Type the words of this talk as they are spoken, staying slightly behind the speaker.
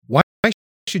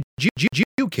You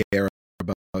care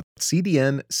about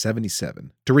CDN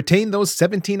 77 to retain those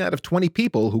 17 out of 20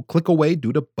 people who click away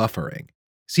due to buffering.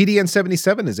 CDN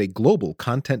 77 is a global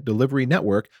content delivery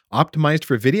network optimized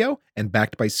for video and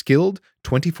backed by skilled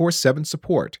 24/7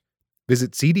 support.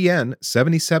 Visit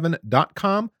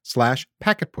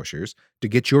cdn77.com/packetpushers to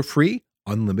get your free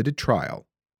unlimited trial.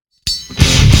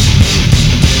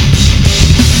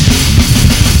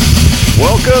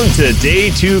 Welcome to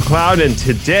Day 2 Cloud, and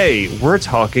today we're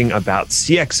talking about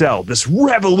CXL, this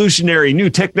revolutionary new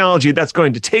technology that's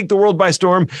going to take the world by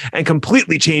storm and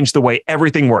completely change the way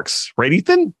everything works. Right,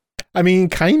 Ethan? I mean,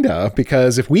 kinda,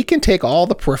 because if we can take all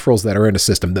the peripherals that are in a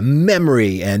system, the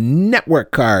memory and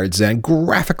network cards and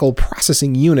graphical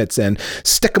processing units, and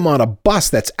stick them on a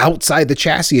bus that's outside the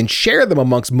chassis and share them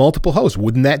amongst multiple hosts,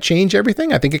 wouldn't that change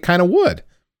everything? I think it kind of would.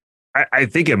 I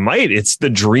think it might. It's the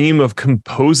dream of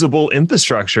composable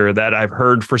infrastructure that I've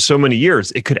heard for so many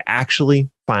years. It could actually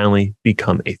finally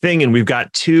become a thing. And we've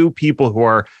got two people who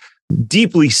are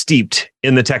deeply steeped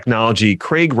in the technology.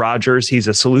 Craig Rogers, he's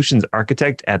a solutions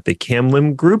architect at the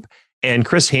Camlim Group, and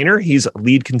Chris Hayner, he's a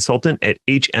lead consultant at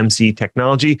HMC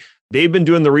Technology. They've been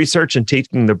doing the research and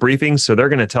taking the briefings, so they're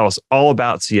going to tell us all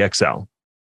about CXL.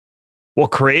 Well,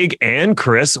 Craig and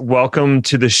Chris, welcome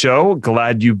to the show.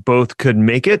 Glad you both could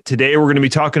make it. Today, we're going to be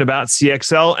talking about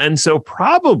CXL. And so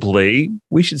probably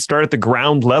we should start at the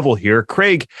ground level here.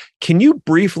 Craig, can you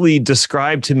briefly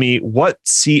describe to me what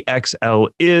CXL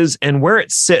is and where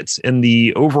it sits in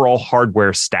the overall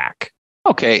hardware stack?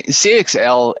 Okay,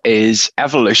 CXL is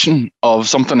evolution of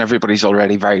something everybody's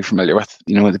already very familiar with,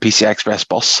 the PCI Express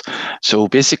bus. So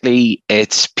basically,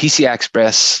 it's PCI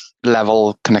Express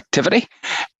level connectivity,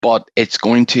 but it's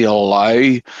going to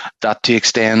allow that to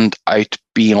extend out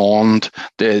beyond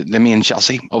the main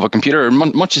chassis of a computer,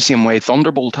 much the same way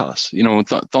Thunderbolt has.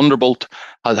 Thunderbolt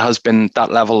has been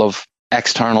that level of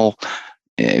external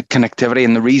connectivity,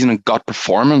 and the reason it got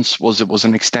performance was it was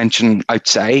an extension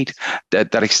outside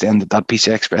that extended that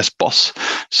PCI Express bus.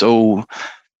 So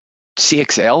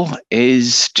CXL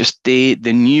is just the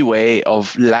new way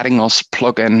of letting us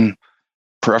plug in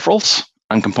peripherals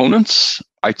and components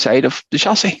outside of the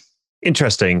chassis.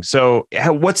 Interesting. So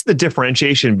what's the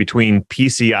differentiation between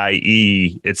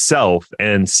PCIe itself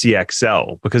and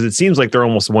CXL? Because it seems like they're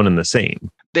almost one and the same.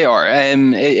 They are.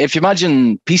 If you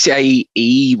imagine,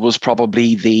 PCIe was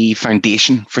probably the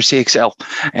foundation for CXL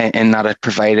in that it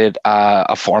provided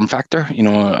a form factor,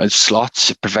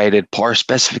 slots, it provided power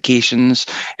specifications,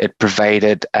 it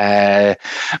provided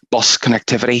bus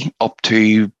connectivity up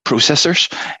to processors.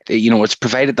 It's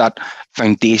provided that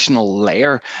foundational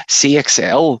layer.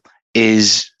 CXL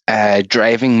is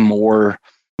driving more,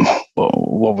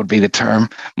 what would be the term,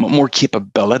 more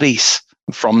capabilities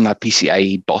from that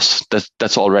PCIe bus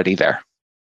that's already there.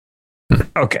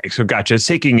 Okay, so gotcha. It's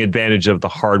taking advantage of the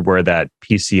hardware that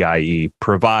PCIe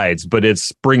provides, but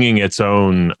it's bringing its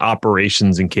own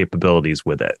operations and capabilities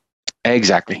with it.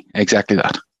 Exactly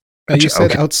that. You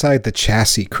said outside the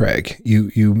chassis, Craig. You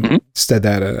said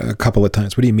that a couple of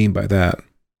times. What do you mean by that?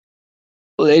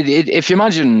 Well, if you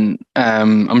imagine,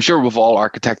 I'm sure we've all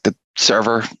architected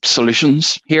server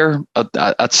solutions here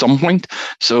at some point.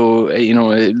 So,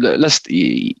 whenever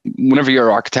you're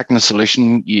architecting a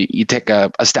solution, you take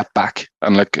a step back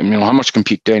and look, how much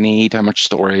compute do I need? How much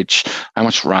storage? How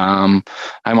much RAM?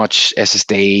 How much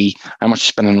SSD? How much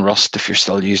spinning Rust if you're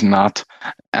still using that?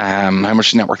 How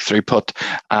much network throughput?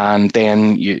 And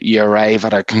then you arrive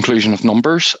at a conclusion of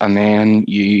numbers, and then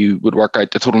you would work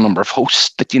out the total number of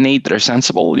hosts that you need that are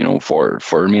sensible, for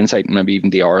main site and maybe even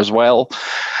DR as well.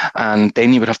 And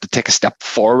then you would have to take a step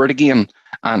forward again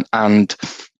and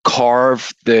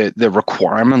carve the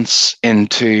requirements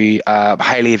into a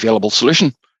highly available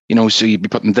solution. So you'd be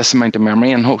putting this amount of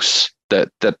memory in hosts, that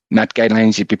net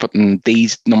guidelines, you'd be putting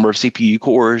these number of CPU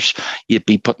cores, you'd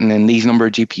be putting in these number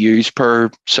of GPUs per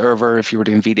server if you were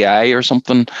doing VDI or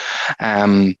something.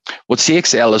 What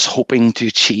CXL is hoping to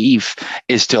achieve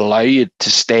is to allow you to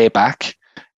stay back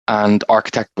and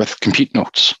architect with compute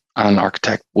nodes, and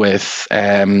architect with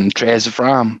trays of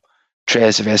RAM,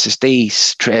 trays of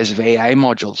SSDs, trays of AI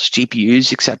modules,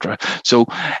 GPUs, etc. So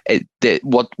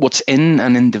what's in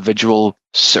an individual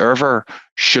server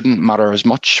shouldn't matter as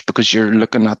much, because you're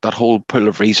looking at that whole pool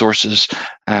of resources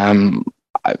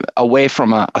away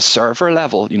from a server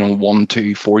level, 1,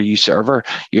 2, 4U server.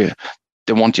 They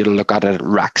want you to look at it at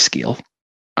rack scale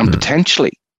and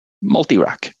potentially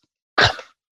multi-rack.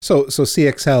 So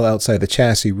CXL outside the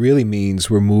chassis really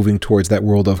means we're moving towards that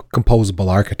world of composable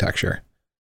architecture.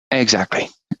 Exactly.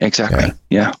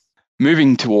 Yeah.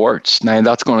 moving towards. Now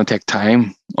that's going to take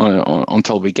time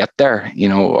until we get there.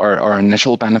 Our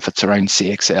initial benefits around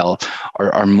CXL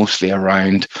are mostly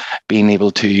around being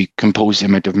able to compose the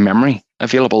amount of memory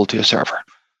available to a server.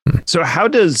 So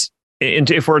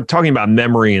if we're talking about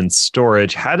memory and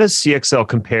storage, how does CXL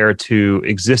compare to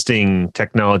existing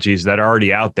technologies that are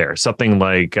already out there? Something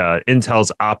like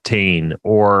Intel's Optane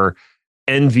or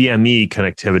NVMe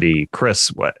connectivity. Chris,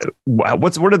 what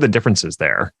are the differences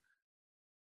there?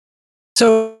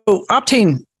 So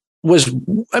Optane was,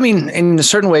 in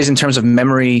certain ways, in terms of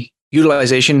memory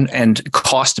utilization and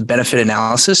cost benefit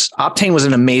analysis, Optane was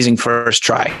an amazing first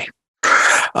try.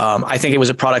 I think it was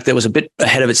a product that was a bit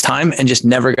ahead of its time and just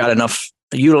never got enough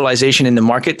utilization in the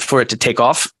market for it to take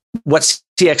off. What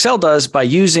CXL does by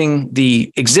using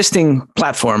the existing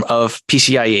platform of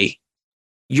PCIe,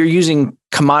 you're using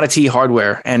commodity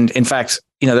hardware. And in fact,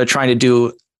 they're trying to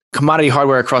do commodity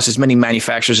hardware across as many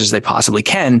manufacturers as they possibly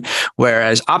can,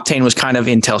 whereas Optane was kind of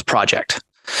Intel's project.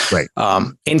 Right.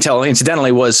 Intel,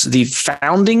 incidentally, was the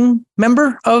founding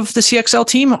member of the CXL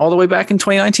team all the way back in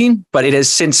 2019, but it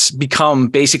has since become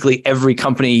basically every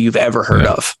company you've ever heard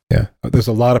of. Yeah. There's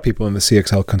a lot of people in the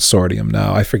CXL consortium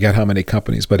now. I forget how many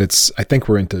companies, but I think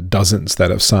we're into dozens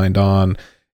that have signed on,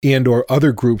 and or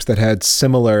other groups that had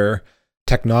similar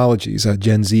technologies.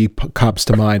 Gen Z comes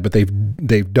to mind, but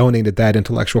they've donated that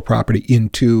intellectual property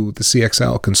into the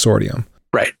CXL consortium.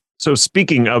 Right. So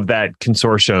speaking of that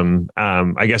consortium,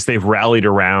 I guess they've rallied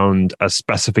around a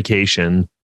specification.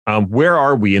 Where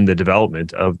are we in the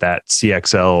development of that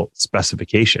CXL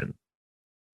specification?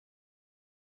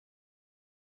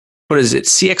 What is it?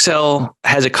 CXL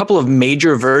has a couple of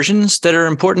major versions that are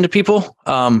important to people.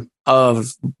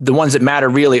 Of the ones that matter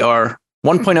really are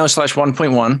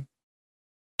 1.0/1.1,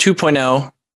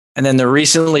 2.0, and then the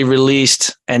recently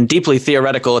released and deeply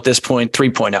theoretical at this point,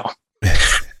 3.0.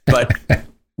 But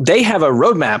they have a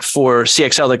roadmap for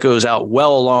CXL that goes out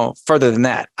well along further than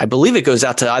that. I believe it goes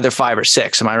out to either 5 or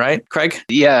 6. Am I right, Craig?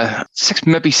 Yeah, 6,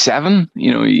 maybe 7.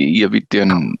 You'll be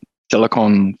doing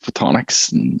silicon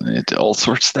photonics and all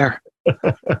sorts there.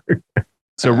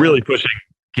 So really pushing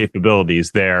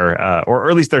capabilities there, or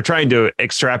at least they're trying to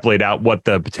extrapolate out what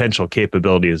the potential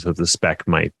capabilities of the spec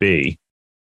might be.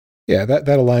 Yeah, that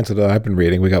aligns with what I've been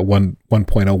reading. We got 1.0,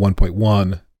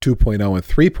 1.1, 2.0, and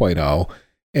 3.0.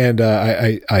 And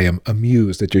I am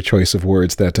amused at your choice of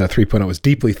words that 3.0 is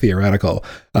deeply theoretical.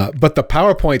 But the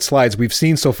PowerPoint slides we've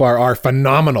seen so far are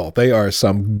phenomenal. They are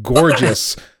some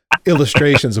gorgeous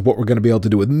illustrations of what we're going to be able to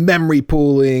do with memory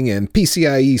pooling and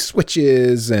PCIe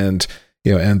switches and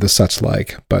the such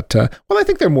like. But I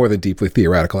think they're more than deeply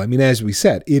theoretical. I mean, as we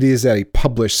said, it is a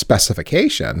published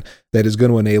specification that is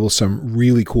going to enable some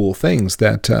really cool things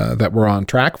that we're on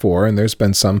track for. And there's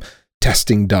been some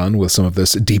testing done with some of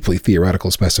this deeply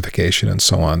theoretical specification and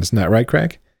so on. Isn't that right,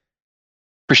 Craig?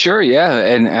 For sure, yeah.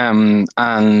 And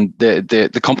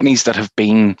the companies that have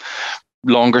been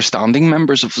longer standing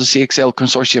members of the CXL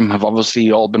consortium have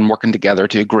obviously all been working together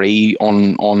to agree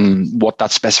on what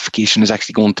that specification is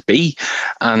actually going to be.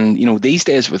 And these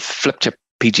days with flip chip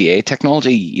PGA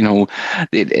technology,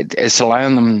 it's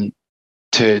allowing them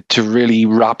to really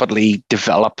rapidly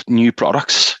develop new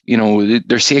products.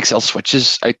 There's CXL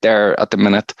switches out there at the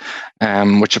minute,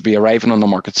 which will be arriving on the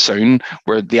market soon,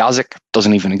 where the ASIC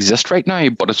doesn't even exist right now,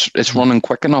 but it's running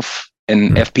quick enough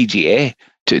in FPGA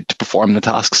to perform the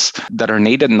tasks that are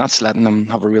needed, and that's letting them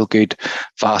have a real good,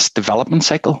 fast development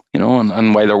cycle,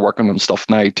 and while they're working on stuff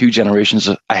now 2 generations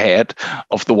ahead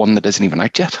of the one that isn't even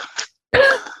out yet.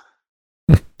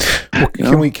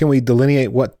 Well, can we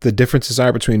delineate what the differences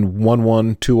are between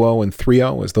 1.1, 2.0, and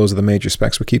 3.0, as those are the major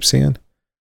specs we keep seeing?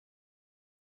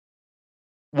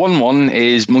 1.1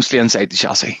 is mostly inside the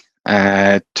chassis.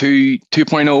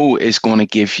 2.0 is going to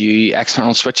give you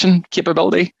external switching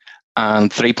capability,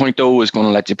 and 3.0 is going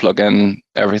to let you plug in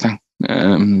everything.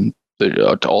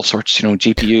 All sorts,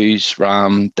 GPUs,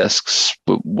 RAM, disks,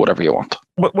 whatever you want.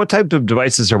 What type of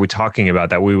devices are we talking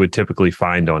about that we would typically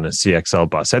find on a CXL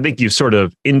bus? I think you've sort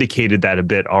of indicated that a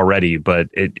bit already, but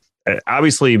it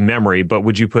obviously memory, but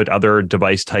would you put other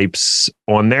device types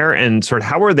on there, and sort of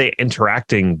how are they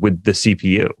interacting with the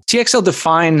CPU? CXL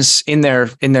defines in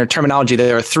their terminology,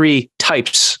 there are 3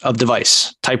 types of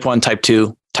device: type 1, type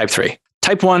 2, type 3.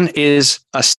 Type 1 is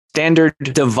a standard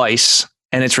device,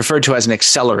 and it's referred to as an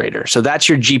accelerator. So that's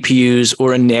your GPUs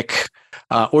or a NIC,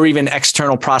 or even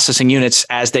external processing units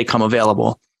as they come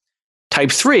available.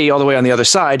 Type 3, all the way on the other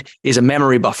side, is a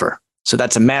memory buffer. So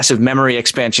that's a massive memory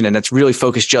expansion, and it's really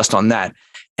focused just on that.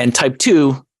 And type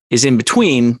 2 is in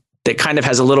between, that kind of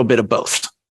has a little bit of both.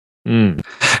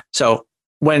 So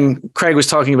when Craig was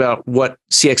talking about what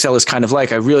CXL is kind of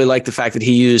like, I really like the fact that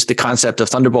he used the concept of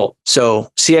Thunderbolt.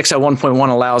 So CXL 1.1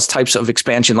 allows types of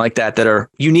expansion like that are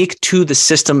unique to the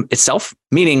system itself.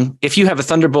 Meaning, if you have a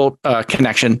Thunderbolt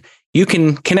connection, you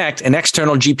can connect an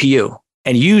external GPU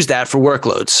and use that for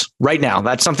workloads right now.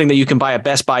 That's something that you can buy at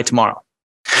Best Buy tomorrow.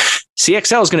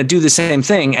 CXL is going to do the same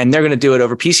thing, and they're going to do it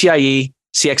over PCIe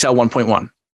CXL 1.1.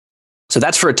 So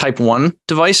that's for a type 1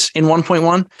 device in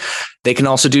 1.1. They can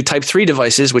also do type 3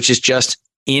 devices, which is just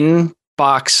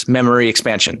in-box memory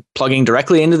expansion, plugging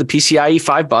directly into the PCIe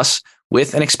 5 bus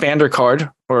with an expander card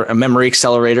or a memory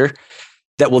accelerator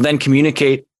that will then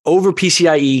communicate over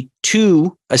PCIe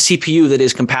to a CPU that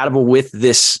is compatible with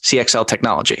this CXL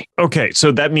technology. Okay,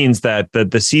 so that means that the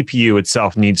CPU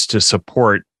itself needs to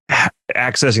support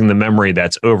accessing the memory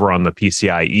that's over on the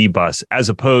PCIe bus, as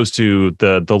opposed to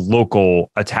the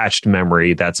local attached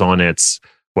memory that's on its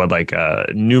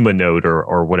NUMA node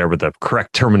or whatever the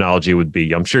correct terminology would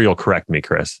be. I'm sure you'll correct me,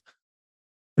 Chris.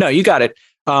 No, you got it.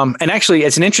 And actually,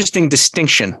 it's an interesting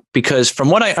distinction because from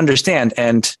what I understand,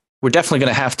 and we're definitely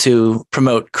going to have to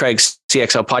promote Craig's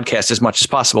CXL podcast as much as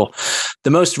possible. The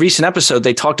most recent episode,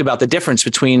 they talked about the difference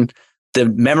between the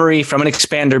memory from an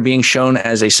expander being shown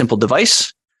as a simple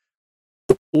device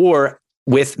or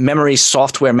with memory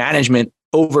software management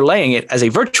overlaying it as a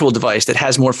virtual device that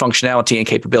has more functionality and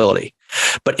capability.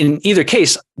 But in either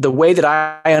case, the way that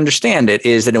I understand it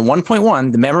is that in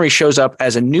 1.1, the memory shows up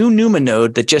as a new NUMA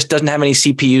node that just doesn't have any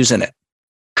CPUs in it.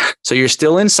 So you're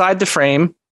still inside the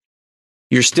frame.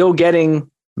 You're still getting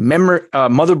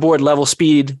motherboard level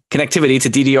speed connectivity to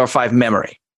DDR5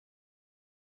 memory.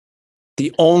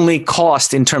 The only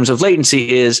cost in terms of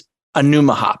latency is a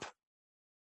NUMA hop.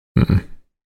 Mm-hmm.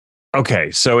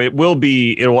 Okay, so it will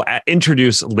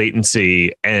introduce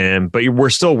latency, but we're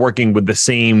still working with the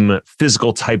same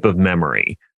physical type of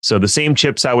memory. So the same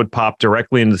chips I would pop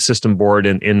directly into the system board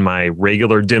in my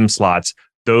regular DIMM slots,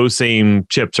 those same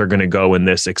chips are going to go in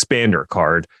this expander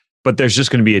card, but there's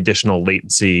just going to be additional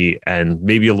latency and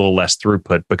maybe a little less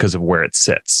throughput because of where it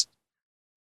sits.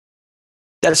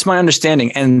 That's my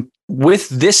understanding. And with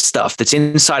this stuff that's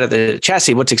inside of the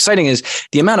chassis, what's exciting is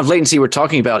the amount of latency we're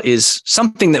talking about is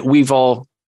something that we've all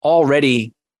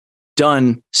already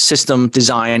done system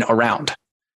design around.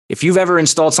 If you've ever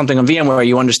installed something on VMware,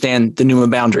 you understand the NUMA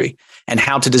boundary and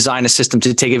how to design a system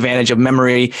to take advantage of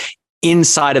memory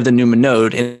inside of the NUMA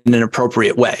node in an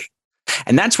appropriate way.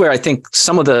 And that's where I think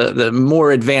some of the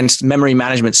more advanced memory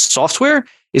management software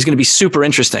is going to be super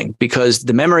interesting because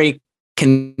the memory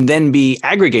can then be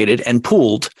aggregated and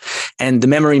pooled. And the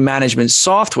memory management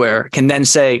software can then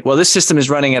say, well, this system is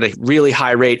running at a really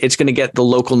high rate. It's going to get the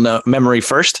local memory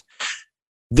first.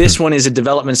 This one is a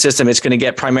development system. It's going to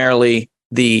get primarily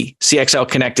the CXL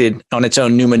connected on its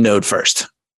own NUMA node first.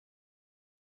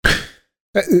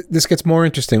 This gets more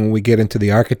interesting when we get into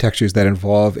the architectures that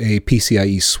involve a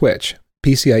PCIe switch.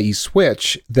 PCIe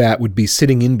switch that would be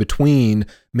sitting in between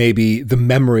maybe the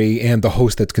memory and the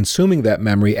host that's consuming that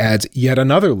memory adds yet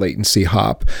another latency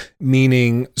hop,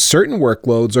 meaning certain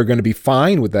workloads are going to be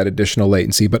fine with that additional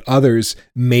latency, but others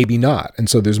maybe not. And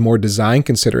so there's more design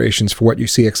considerations for what your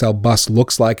CXL bus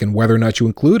looks like and whether or not you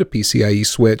include a PCIe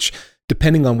switch,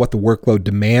 depending on what the workload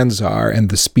demands are and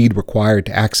the speed required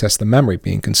to access the memory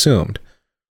being consumed.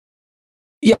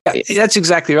 Yeah, that's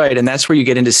exactly right. And that's where you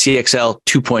get into CXL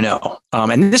 2.0.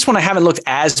 And this one I haven't looked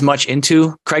as much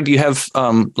into. Craig, do you have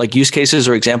use cases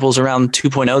or examples around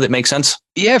 2.0 that make sense?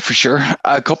 Yeah, for sure.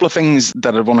 A couple of things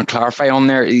that I want to clarify on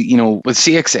there. With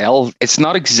CXL, it's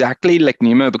not exactly like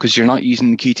NUMA because you're not using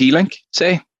the QT link,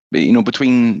 say,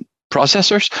 between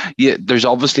processors. Yeah, there's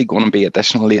obviously going to be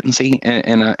additional latency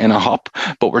in a hop,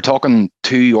 but we're talking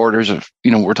two orders of,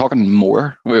 we're talking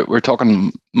more. We're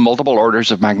talking multiple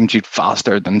orders of magnitude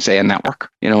faster than say a network.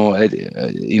 We're not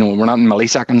in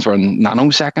milliseconds, we're in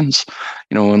nanoseconds.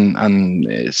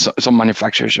 And some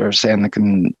manufacturers are saying they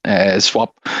can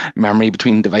swap memory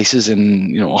between devices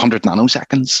in 100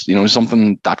 nanoseconds.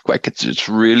 Something that quick. It's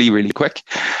really, really quick.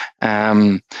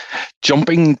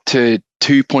 Jumping to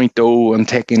 2.0 and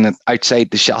taking it outside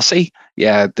the chassis,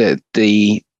 the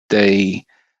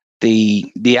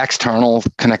external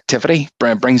connectivity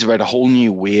brings about a whole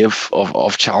new wave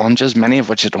of challenges, many of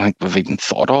which I don't think we've even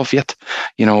thought of yet.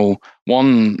 One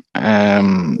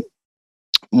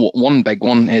big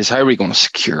one is how are we going to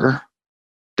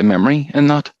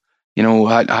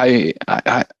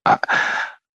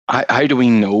how do we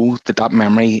know that that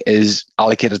memory is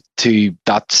allocated to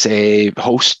that, say,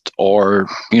 host or,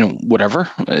 whatever?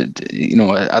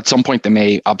 At some point they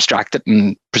may abstract it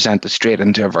and present it straight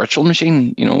into a virtual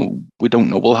machine. We don't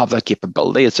know. We'll have that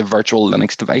capability. It's a virtual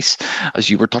Linux device, as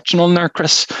you were touching on there,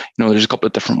 Chris. There's a couple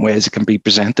of different ways it can be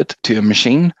presented to a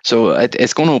machine. So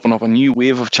it's going to open up a new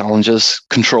wave of challenges,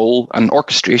 control and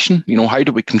orchestration. How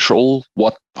do we control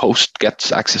what host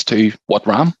gets access to what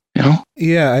RAM?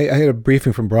 Yeah, I had a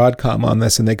briefing from Broadcom on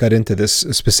this, and they got into this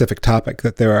specific topic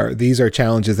that these are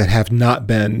challenges that have not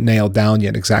been nailed down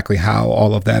yet, exactly how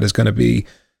all of that is going to be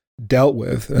dealt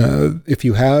with. If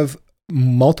you have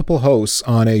multiple hosts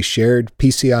on a shared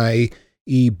PCIe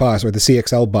bus or the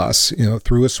CXL bus,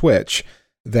 through a switch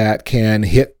that can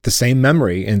hit the same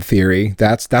memory in theory,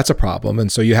 that's a problem.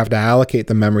 And so you have to allocate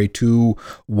the memory to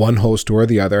one host or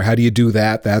the other. How do you do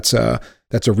that? That's a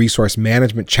resource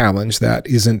management challenge that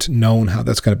isn't known how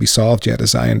that's going to be solved yet,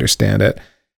 as I understand it.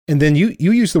 And then you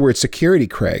use the word security,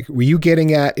 Craig. Were you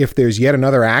getting at if there's yet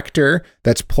another actor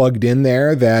that's plugged in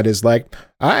there that is like,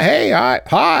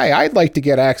 hi, I'd like to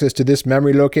get access to this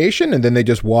memory location, and then they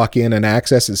just walk in and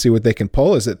access and see what they can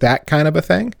pull? Is it that kind of a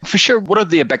thing? For sure. What are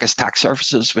the biggest attack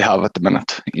surfaces we have at the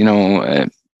minute?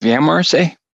 VMware,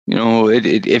 say.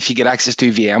 If you get access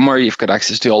to VMware, you've got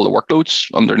access to all the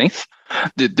workloads underneath.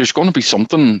 There's going to be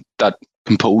something that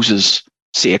composes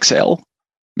CXL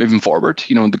moving forward.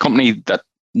 The company that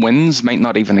wins might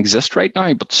not even exist right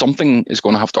now, but something is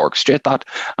going to have to orchestrate that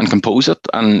and compose it.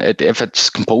 And if it's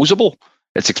composable,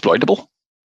 it's exploitable.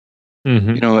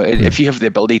 Mm-hmm. If you have the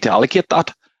ability to allocate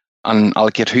that and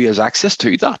allocate who has access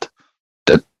to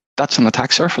that's an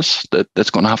attack surface that's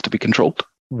going to have to be controlled.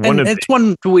 It's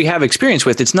one we have experience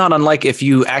with. It's not unlike if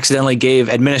you accidentally gave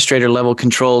administrator level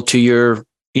control to your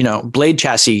blade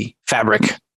chassis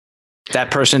fabric.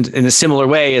 That person, in a similar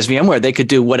way as VMware, they could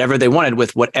do whatever they wanted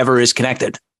with whatever is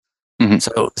connected. Mm-hmm.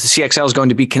 So the CXL is going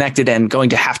to be connected and going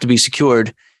to have to be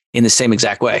secured in the same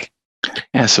exact way.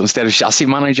 Yeah. So instead of chassis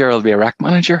manager, it'll be a rack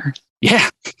manager. Yeah.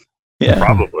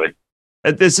 Probably.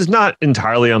 This is not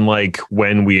entirely unlike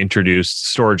when we introduced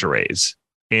storage arrays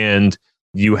and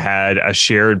you had a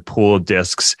shared pool of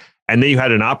disks. And then you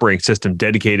had an operating system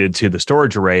dedicated to the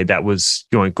storage array that was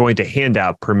going to hand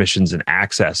out permissions and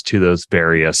access to those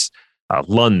various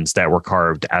LUNs that were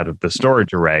carved out of the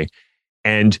storage array.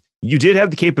 And you did have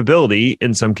the capability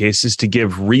in some cases to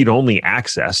give read-only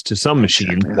access to some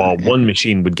machines, while one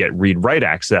machine would get read-write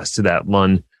access to that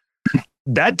LUN.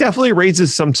 That definitely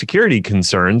raises some security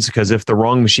concerns, because if the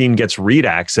wrong machine gets read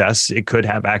access, it could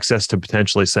have access to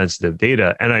potentially sensitive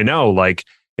data. And I know,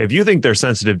 if you think there's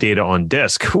sensitive data on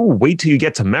disk, wait till you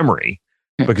get to memory,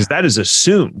 because that is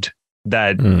assumed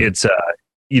that it's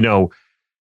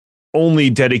only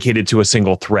dedicated to a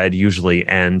single thread usually.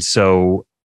 And so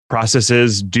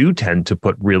processes do tend to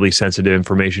put really sensitive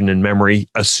information in memory,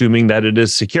 assuming that it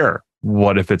is secure.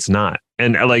 What if it's not?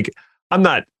 And I'm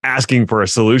not asking for a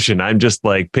solution. I'm just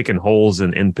picking holes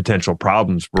in potential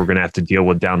problems we're going to have to deal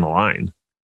with down the line.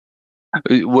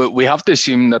 We have to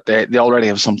assume that they already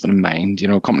have something in mind.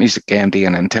 Companies like AMD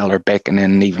and Intel are baking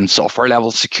in even software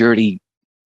level security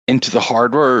into the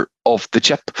hardware of the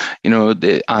chip.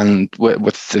 And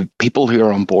with the people who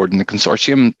are on board in the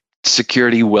consortium,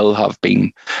 security will have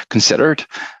been considered.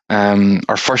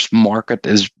 Our first market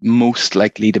is most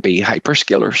likely to be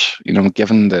hyperscalers.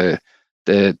 Given the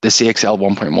CXL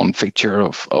 1.1 feature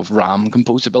of RAM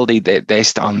composability, they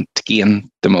stand to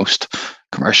gain the most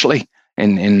commercially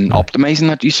in optimizing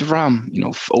that use of RAM.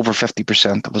 Over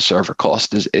 50% of a server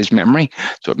cost is memory.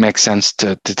 So it makes sense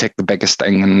to take the biggest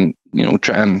thing and,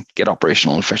 try and get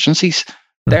operational efficiencies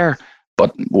there.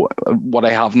 But what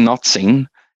I have not seen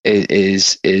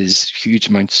is huge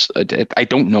amounts. I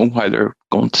don't know how they're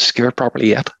going to secure it properly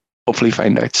yet. Hopefully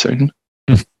find out soon.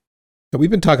 We've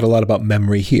been talking a lot about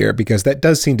memory here because that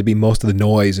does seem to be most of the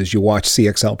noise as you watch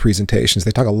CXL presentations.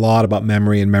 They talk a lot about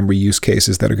memory and memory use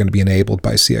cases that are going to be enabled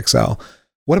by CXL.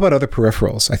 What about other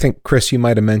peripherals? I think, Chris, you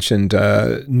might have mentioned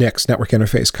NICs, network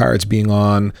interface cards, being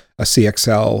on a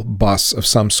CXL bus of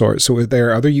some sort. So are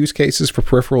there other use cases for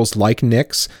peripherals like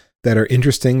NICs that are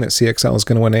interesting that CXL is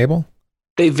going to enable?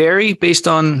 They vary based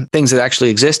on things that actually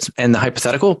exist and the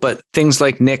hypothetical, but things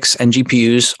like NICs and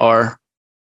GPUs are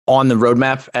on the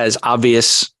roadmap as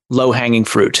obvious low-hanging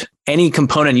fruit. Any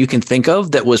component you can think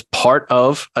of that was part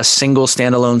of a single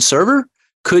standalone server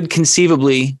could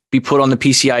conceivably be put on the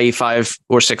PCIe 5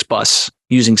 or 6 bus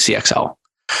using CXL.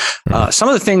 Some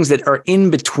of the things that are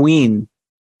in between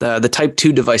the type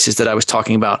 2 devices that I was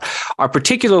talking about are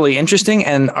particularly interesting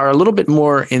and are a little bit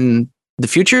more in the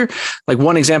future. Like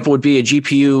one example would be a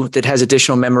GPU that has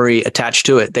additional memory attached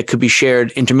to it that could be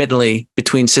shared intermittently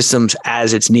between systems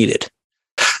as it's needed.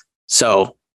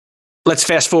 So let's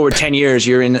fast forward 10 years.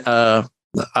 You're in a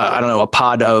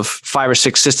pod of 5 or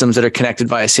 6 systems that are connected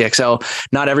via CXL.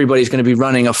 Not everybody's going to be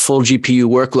running a full GPU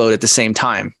workload at the same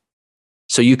time.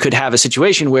 So you could have a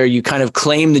situation where you kind of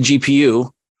claim the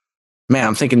GPU. Man,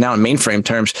 I'm thinking now in mainframe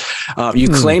terms. You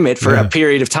claim it for a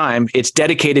period of time. It's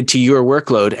dedicated to your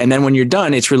workload. And then when you're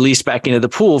done, it's released back into the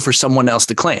pool for someone else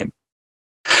to claim.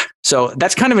 So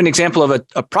that's kind of an example of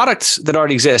a product that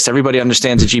already exists. Everybody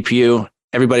understands a GPU.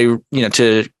 Everybody,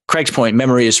 to Craig's point,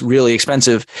 memory is really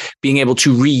expensive. Being able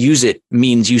to reuse it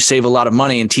means you save a lot of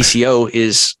money, and TCO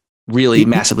is really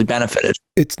massively benefited.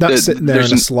 It's not sitting there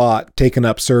in a slot, taking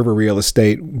up server real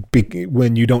estate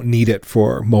when you don't need it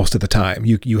for most of the time.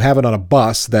 You have it on a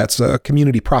bus that's a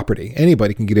community property.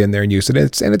 Anybody can get in there and use it.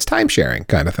 It's time sharing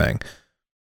kind of thing.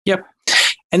 Yep.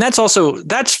 And that's full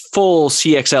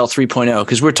CXL 3.0,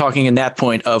 because we're talking in that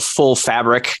point of full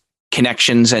fabric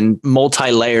connections and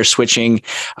multi-layer switching.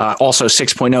 Also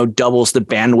 6.0 doubles the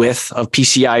bandwidth of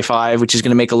PCI 5, which is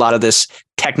going to make a lot of this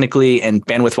technically and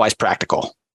bandwidth-wise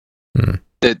practical.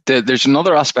 There's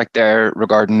another aspect there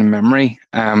regarding memory.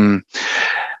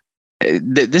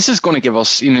 This is going to give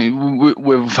us,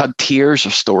 we've had tiers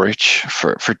of storage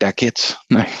for decades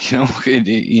now.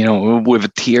 We've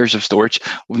had tiers of storage.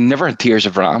 We've never had tiers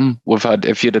of RAM.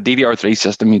 If you had a DDR3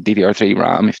 system, you had DDR3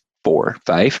 RAM, 4,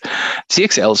 5.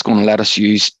 CXL is going to let us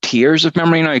use tiers of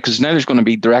memory now, because now there's going to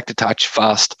be direct attached,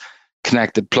 fast,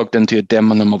 connected, plugged into a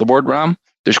DIMM on the motherboard RAM.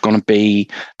 There's going to be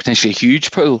potentially a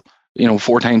huge pool,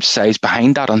 4 times the size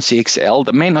behind that on CXL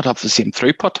that may not have the same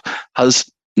throughput, has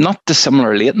not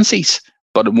dissimilar latencies,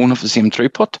 but it won't have the same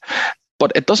throughput.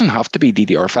 But it doesn't have to be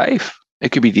DDR5.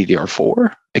 It could be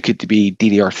DDR4. It could be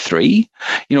DDR3.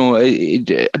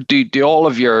 Do all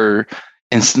of your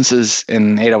instances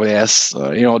in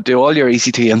AWS, do all your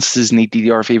EC2 instances need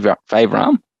DDR5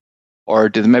 RAM? Or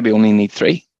do they maybe only need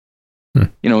 3?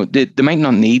 They might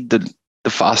not need the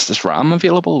fastest RAM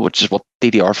available, which is what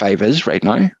DDR5 is right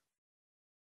now.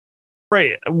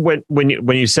 Right. When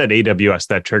you said AWS,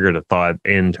 that triggered a thought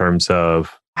in terms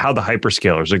of how the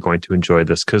hyperscalers are going to enjoy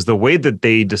this, because the way that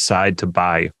they decide to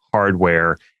buy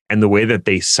hardware and the way that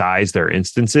they size their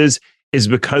instances is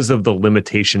because of the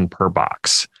limitation per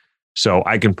box. So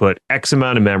I can put X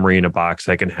amount of memory in a box.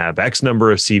 I can have X number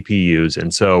of CPUs.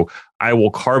 And so I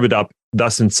will carve it up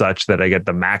thus and such that I get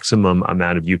the maximum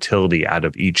amount of utility out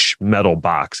of each metal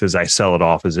box as I sell it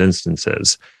off as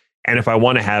instances. And if I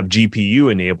want to have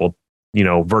GPU enabled,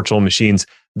 virtual machines,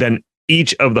 then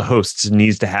each of the hosts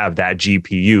needs to have that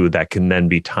GPU that can then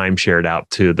be time shared out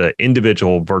to the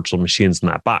individual virtual machines in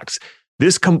that box.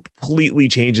 This completely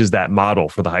changes that model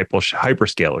for the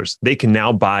hyperscalers. They can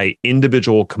now buy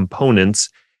individual components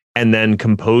and then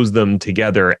compose them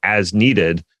together as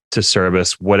needed to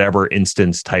service whatever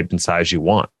instance type and size you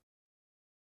want.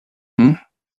 And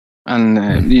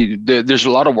there's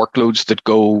a lot of workloads that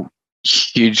go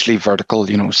hugely vertical,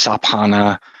 SAP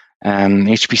HANA,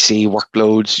 HPC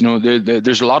workloads.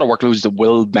 There's a lot of workloads that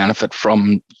will benefit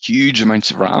from huge amounts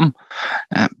of RAM.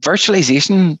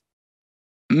 Virtualization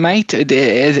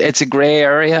it's a gray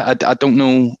area. I don't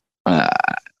know.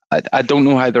 I don't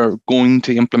know how they're going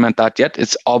to implement that yet.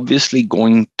 It's obviously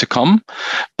going to come,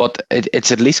 but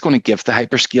it's at least going to give the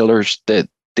hyperscalers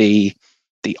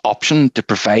the option to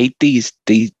provide these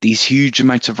huge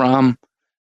amounts of RAM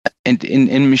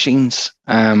in machines.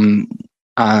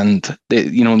 And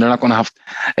they're not going to have.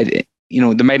 They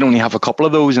might only have a couple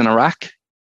of those in a rack.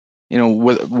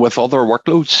 With other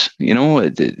workloads,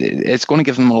 it's going to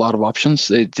give them a lot of options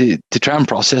to try and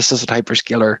process this at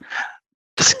hyperscaler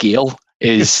scale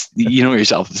is,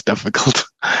 yourself, it's difficult.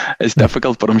 It's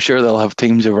difficult, but I'm sure they'll have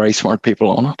teams of very smart people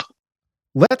on it.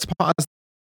 Let's pause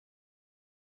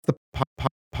the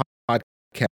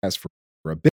podcast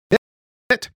for a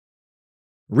bit.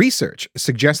 Research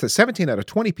suggests that 17 out of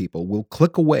 20 people will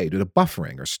click away due to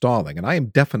buffering or stalling, and I am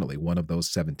definitely one of those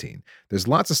 17. There's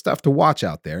lots of stuff to watch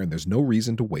out there, and there's no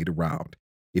reason to wait around.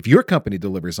 If your company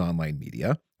delivers online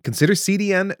media, consider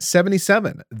CDN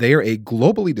 77. They are a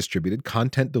globally distributed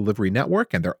content delivery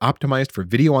network, and they're optimized for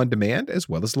video on demand as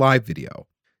well as live video.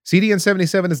 CDN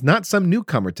 77 is not some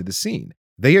newcomer to the scene.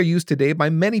 They are used today by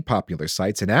many popular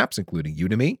sites and apps, including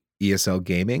Udemy, ESL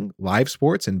Gaming, Live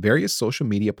Sports, and various social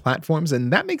media platforms,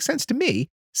 and that makes sense to me.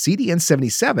 CDN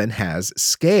 77 has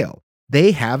scale.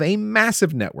 They have a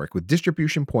massive network with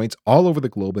distribution points all over the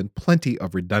globe and plenty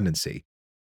of redundancy.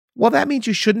 Well, that means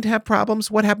you shouldn't have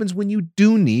problems. What happens when you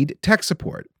do need tech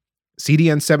support?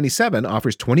 CDN77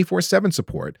 offers 24/7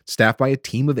 support staffed by a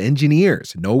team of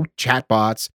engineers. No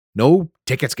chatbots, no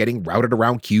tickets getting routed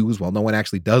around queues while no one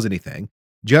actually does anything.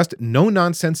 Just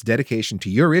no-nonsense dedication to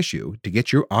your issue to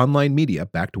get your online media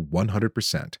back to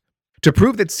 100%. To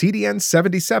prove that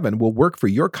CDN77 will work for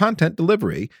your content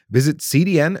delivery, visit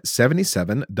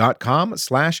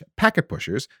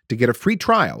cdn77.com/packetpushers to get a free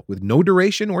trial with no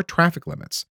duration or traffic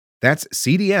limits. That's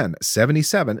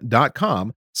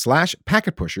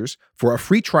cdn77.com/packetpushers for a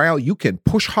free trial you can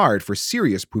push hard for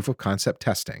serious proof of concept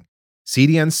testing.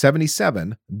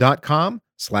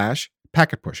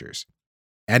 cdn77.com/packetpushers.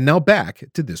 And now back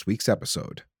to this week's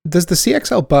episode. Does the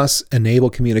CXL bus enable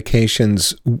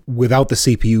communications without the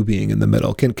CPU being in the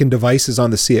middle? Can devices on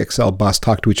the CXL bus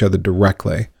talk to each other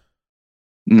directly?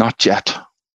 Not yet.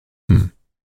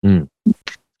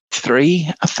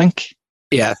 3, I think.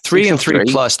 Yeah, 3 and 3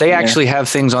 plus. They actually have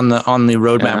things on the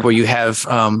roadmap where you have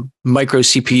micro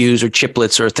CPUs or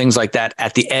chiplets or things like that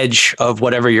at the edge of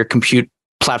whatever your compute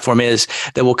platform is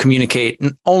that will communicate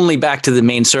only back to the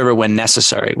main server when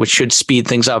necessary, which should speed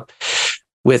things up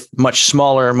with much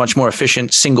smaller, much more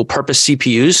efficient single-purpose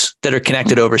CPUs that are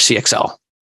connected over CXL.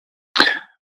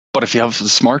 But if you have the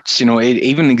smarts,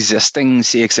 even existing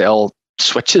CXL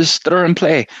switches that are in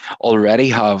play already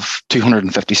have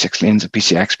 256 lanes of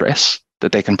PCI Express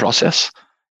that they can process.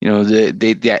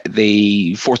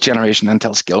 The fourth generation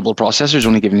Intel scalable processor is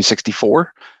only giving you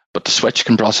 64, but the switch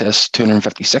can process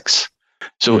 256.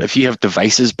 So if you have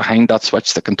devices behind that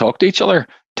switch that can talk to each other,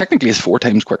 technically it's 4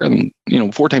 times quicker than,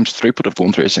 4 times throughput of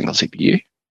going through a single CPU.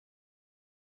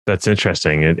 That's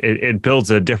interesting. It builds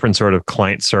a different sort of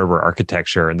client server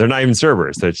architecture, and they're not even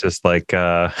servers. They're just like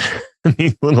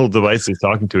these little devices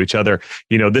talking to each other.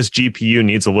 This GPU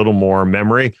needs a little more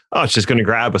memory. Oh, it's just going to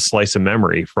grab a slice of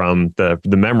memory from the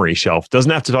memory shelf.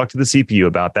 Doesn't have to talk to the CPU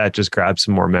about that. Just grab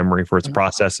some more memory for its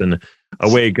process, and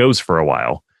away it goes for a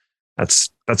while.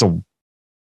 That's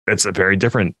a very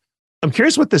different. I'm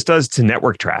curious what this does to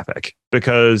network traffic,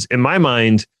 because in my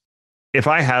mind, if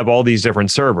I have all these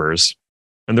different servers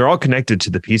and they're all connected to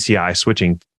the PCI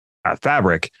switching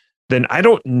fabric, then I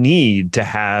don't need to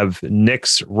have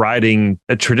NICs riding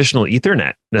a traditional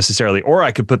Ethernet necessarily, or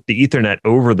I could put the Ethernet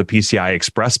over the PCI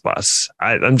Express bus.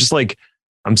 I'm just like,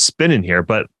 I'm spinning here,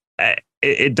 but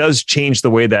it does change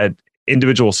the way that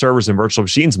individual servers and virtual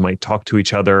machines might talk to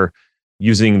each other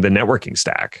using the networking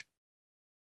stack.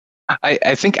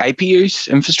 I think IPUs,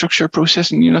 infrastructure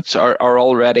processing units, are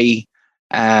already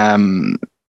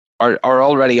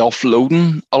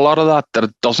offloading a lot of that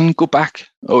it doesn't go back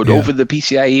over the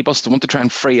PCIe bus. They want to try and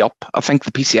free up, I think,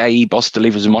 the PCIe bus to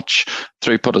leave as much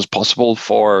throughput as possible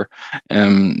for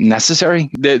necessary,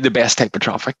 the best type of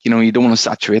traffic. You don't want to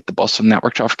saturate the bus with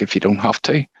network traffic if you don't have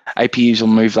to. IPUs will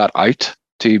move that out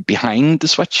to behind the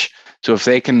switch. So if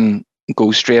they can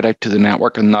go straight out to the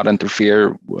network and not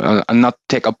interfere and not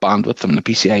take up bandwidth from the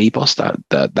PCIe bus,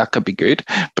 that could be good.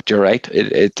 But you're right,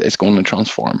 it's going to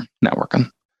transform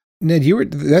networking. Ned,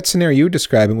 that scenario you were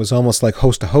describing was almost like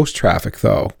host-to-host traffic,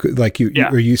 though. Like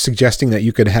are you suggesting that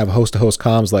you could have host-to-host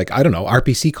comms, like, I don't know,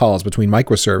 RPC calls between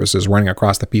microservices running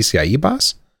across the PCIe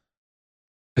bus?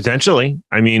 Potentially.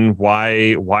 I mean,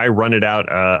 why run it out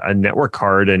a network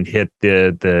card and hit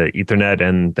the Ethernet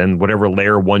and then whatever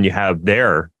layer 1 you have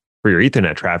there for your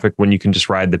Ethernet traffic when you can just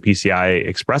ride the PCI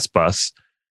Express bus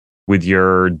with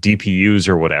your DPUs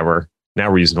or whatever? Now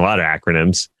we're using a lot of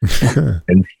acronyms.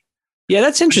 Yeah,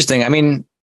 that's interesting. I mean,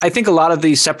 I think a lot of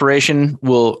the separation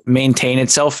will maintain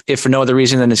itself, if for no other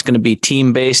reason than it's going to be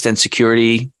team-based and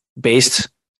security-based.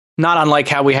 Not unlike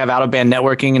how we have out-of-band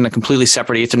networking and a completely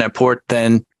separate Ethernet port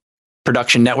than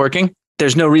production networking.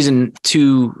 There's no reason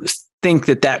to think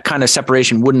that kind of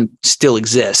separation wouldn't still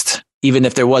exist, even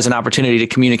if there was an opportunity to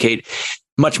communicate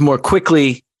much more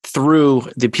quickly through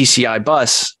the PCI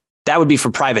bus. That would be for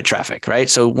private traffic, right?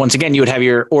 So once again, you would have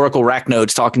your Oracle rack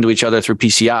nodes talking to each other through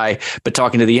PCI, but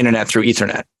talking to the internet through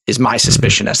Ethernet, is my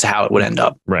suspicion as to how it would end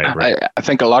up. Right. I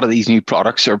think a lot of these new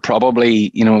products are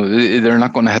probably, they're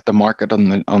not going to hit the market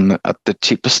at the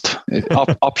cheapest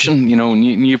option.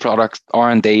 New product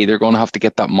R&D, they're going to have to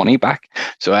get that money back.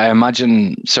 So I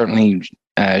imagine certainly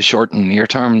short and near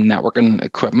term networking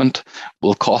equipment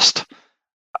will cost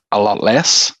a lot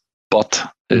less, but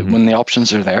when the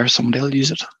options are there, somebody will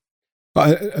use it.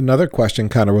 Another question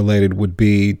kind of related would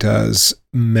be, does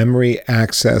memory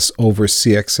access over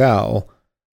CXL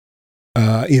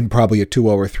in probably a 2.0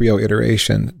 or 3.0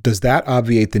 iteration, does that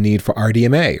obviate the need for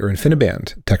RDMA or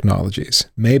InfiniBand technologies?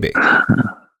 Maybe.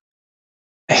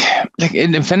 Like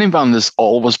InfiniBand has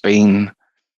always been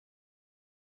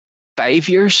 5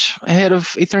 years ahead of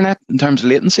Ethernet in terms of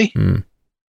latency.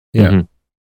 Yeah.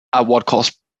 At what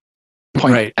cost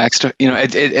point Right. extra.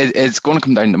 It's going to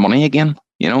come down to money again.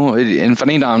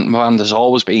 InfiniBand has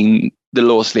always been the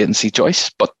lowest latency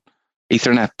choice, but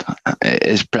Ethernet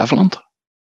is prevalent.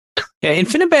 Yeah,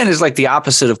 InfiniBand is like the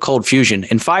opposite of Cold Fusion.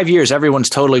 In 5 years, everyone's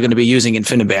totally going to be using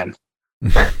InfiniBand.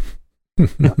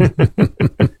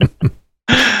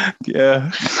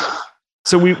 Yeah.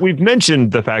 So we've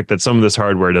mentioned the fact that some of this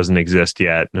hardware doesn't exist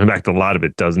yet. In fact, a lot of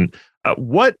it doesn't.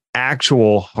 What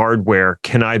actual hardware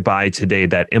can I buy today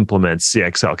that implements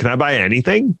CXL? Can I buy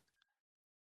anything?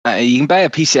 You can buy a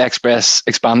PCI Express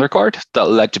expander card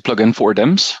that'll let you plug in 4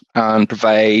 DIMMs and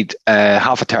provide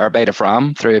half a terabyte of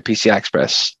RAM through a PCI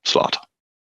Express slot.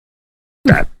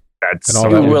 That's And all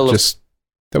that would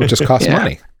just cost Yeah.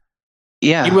 money.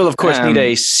 Yeah. You will, of course, need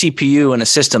a CPU and a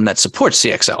system that supports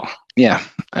CXL. Yeah.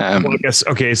 Well, I guess,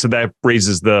 okay, so that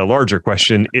raises the larger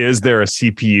question. Is there a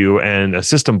CPU and a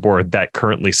system board that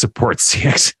currently supports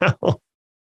CXL?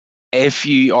 If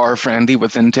you are friendly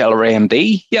with Intel or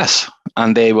AMD, yes,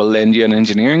 and they will lend you an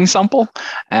engineering sample.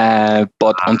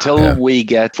 But until we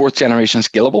get 4th generation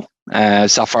scalable,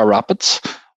 Sapphire Rapids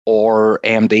or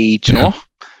AMD Genoa,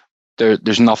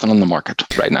 there's nothing on the market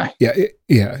right now. Yeah.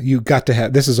 You got to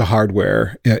have. This is a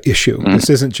hardware issue. Mm. This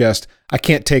isn't just. I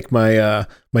can't take my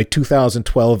my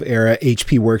 2012 era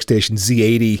HP workstation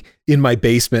Z80 in my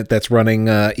basement that's running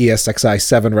ESXi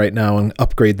 7 right now and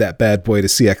upgrade that bad boy to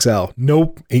CXL.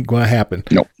 Nope, ain't gonna happen.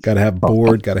 Nope. Got to have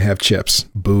board. Got to have chips.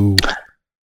 Boo.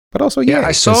 But also, Yeah,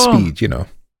 I saw- speed.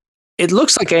 It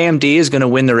looks like AMD is going to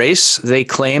win the race. They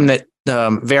claim that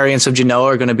variants of Genoa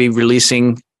are going to be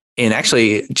releasing in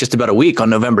actually just about a week on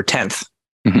November 10th.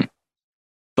 Mhm.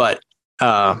 But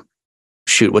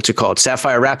what's it called?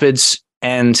 Sapphire Rapids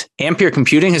and Ampere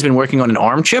Computing has been working on an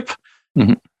ARM chip.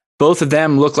 Mhm. Both of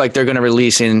them look like they're going to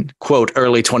release in, quote,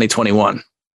 early 2021.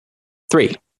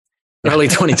 Early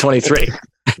 2023.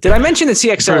 Did I mention that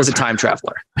CXL is a time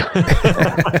traveler?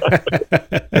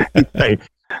 Hey,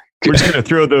 we're just going to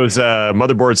throw those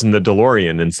motherboards in the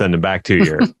DeLorean and send them back to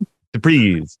you.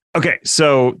 Please. Okay,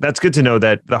 so that's good to know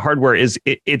that the hardware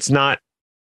it's not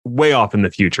way off in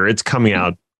the future. It's coming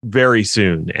out very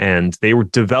soon, and they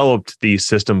developed these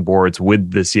system boards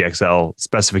with the CXL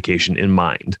specification in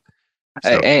mind.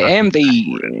 So,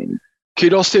 AMD,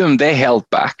 kudos to them. They held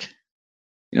back.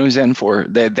 Zen 4.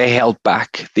 They held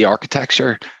back the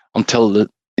architecture until the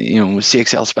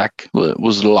CXL spec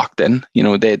was locked in.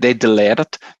 They delayed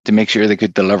it to make sure they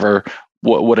could deliver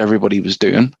what everybody was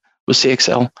doing with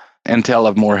CXL. Intel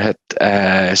have more hit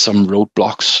some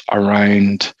roadblocks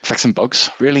around fixing bugs,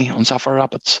 really, on Sapphire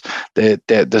Rapids. They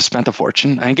spent a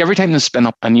fortune. I think every time they spin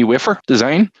up a new wafer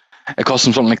design, it costs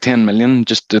them something like 10 million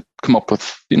just to come up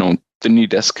with, the new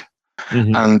disk.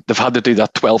 mhm. And they've had to do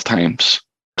that 12 times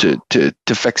to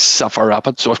fix Sapphire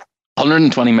Rapids. So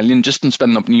 120 million just in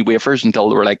spinning up new wafers until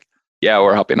they were like, yeah,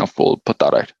 we're happy enough, we'll put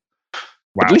that out.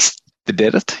 Wow. At least they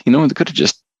did it. They could have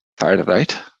just fired it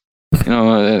out.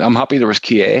 I'm happy there was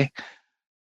QA,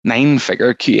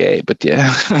 9-figure QA, but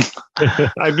yeah.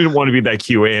 I didn't want to be that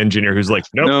QA engineer who's like,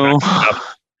 nope, No. not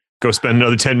enough. Go spend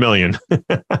another 10 million.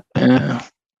 Yeah.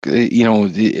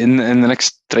 In the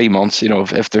next 3 months,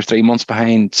 if they're 3 months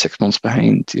behind, 6 months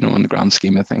behind, in the grand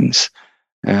scheme of things.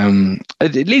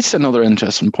 It leads to another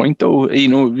interesting point, though.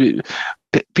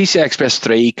 PCI Express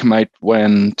 3 came out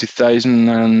when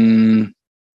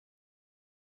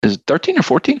 2013 or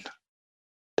 14?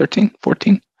 13,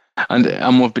 14.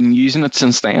 And we've been using it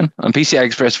since then. And PCI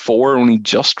Express 4 only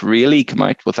just really came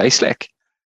out with Ice Lake,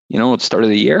 at the start of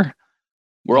the year.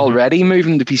 We're already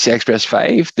moving to PCI Express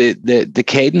 5. The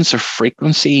cadence or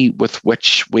frequency with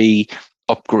which we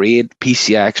upgrade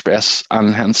PCI Express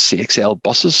and hence CXL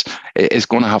buses is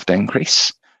going to have to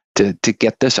increase to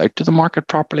get this out to the market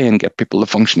properly and get people the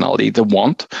functionality they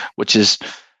want, which is,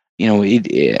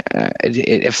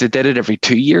 if they did it every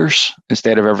 2 years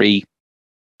instead of every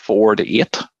 4 to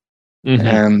 8,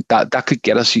 that could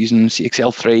get us using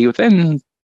CXL3 within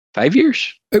 5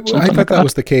 years. I thought that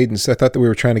was the cadence. I thought that we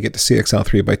were trying to get to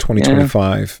CXL3 by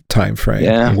 2025 timeframe.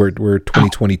 Yeah. And we're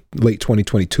 2020, late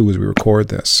 2022 as we record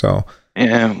this. So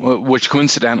Yeah, which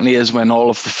coincidentally is when all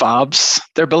of the fabs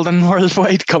they're building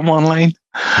worldwide come online.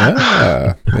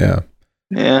 yeah.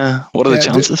 Yeah, what are the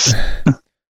chances?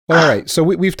 Well, all right. So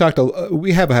we've talked.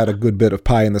 We have had a good bit of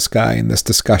pie in the sky in this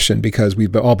discussion because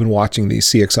we've all been watching these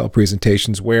CXL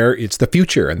presentations where it's the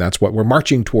future and that's what we're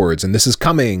marching towards, and this is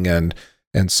coming, and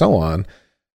so on.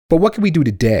 But what can we do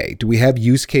today? Do we have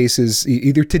use cases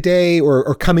either today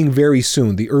or coming very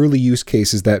soon? The early use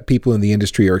cases that people in the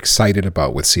industry are excited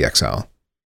about with CXL.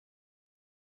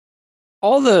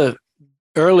 All the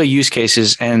early use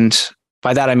cases and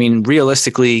By that, I mean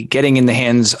realistically getting in the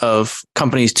hands of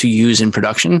companies to use in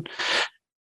production.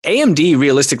 AMD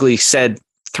realistically said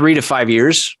 3 to 5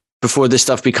 years before this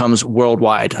stuff becomes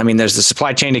worldwide. I mean, there's the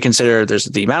supply chain to consider. There's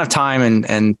the amount of time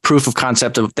and proof of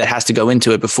concept that has to go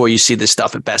into it before you see this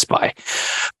stuff at Best Buy.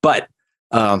 But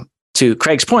to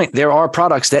Craig's point, there are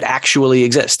products that actually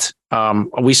exist.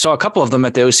 We saw a couple of them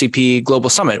at the OCP Global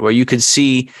Summit where you could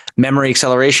see memory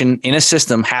acceleration in a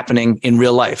system happening in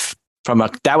real life.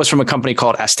 That was from a company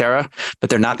called Astera, but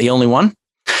they're not the only one.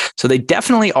 So they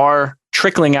definitely are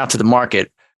trickling out to the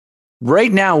market.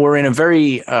 Right now, we're in a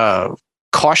very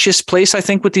cautious place, I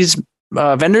think, with these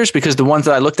vendors, because the ones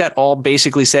that I looked at all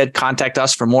basically said, contact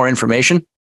us for more information.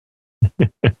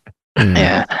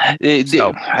 Yeah,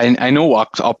 I know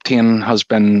Optane has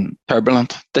been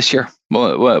turbulent this year.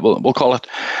 We'll call it,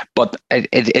 but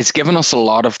it's given us a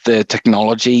lot of the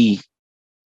technology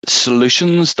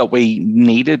solutions that we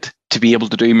needed to be able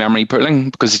to do memory pooling,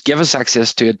 because it gave us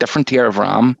access to a different tier of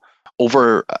RAM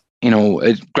over.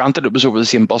 Granted, it was over the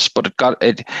same bus, but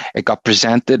it got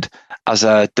presented as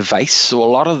a device. So a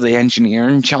lot of the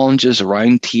engineering challenges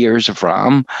around tiers of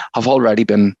RAM have already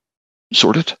been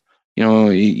sorted.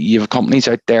 You have companies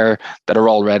out there that are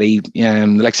already, the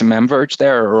likes of Memverge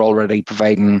there, are already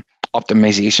providing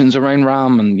optimizations around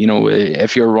RAM. And,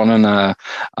 if you're running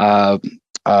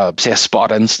say a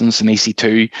spot instance in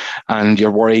EC2 and you're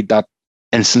worried that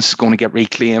instance is going to get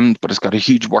reclaimed, but it's got a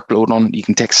huge workload on it, you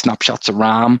can take snapshots of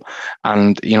RAM.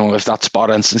 And, if that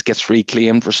spot instance gets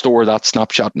reclaimed, restore that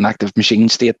snapshot in active machine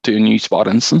state to a new spot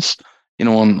instance.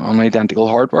 On identical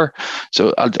hardware.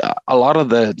 So a lot of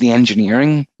the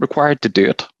engineering required to do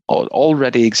it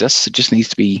already exists. It just needs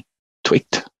to be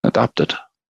tweaked, adapted.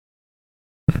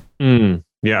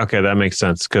 Yeah, okay, that makes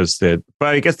sense. But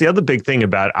I guess the other big thing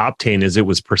about Optane is it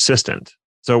was persistent.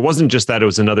 So it wasn't just that it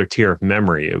was another tier of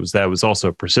memory. That was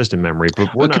also persistent memory. But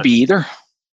it could be either.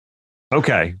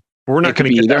 Okay, we're not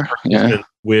going to get that persistent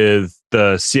with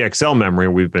the CXL memory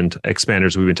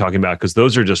expanders we've been talking about, because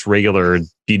those are just regular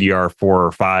DDR4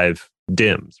 or 5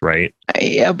 DIMMs, right?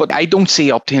 Yeah, but I don't see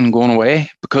Optane going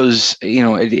away, because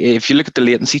if you look at the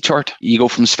latency chart, you go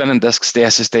from spinning disks to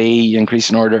SSD, you increase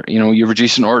in order, you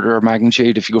reduce an order of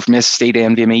magnitude. If you go from SSD to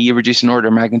NVMe, you reduce an order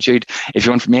of magnitude. If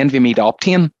you went from NVMe to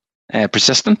Optane,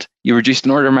 persistent, you reduced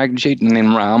an order of magnitude, and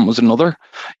then RAM was another.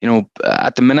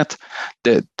 At the minute,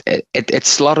 it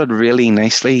slotted really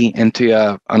nicely into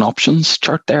an options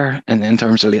chart there, in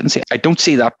terms of latency. I don't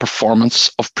see that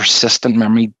performance of persistent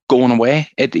memory going away.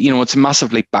 It's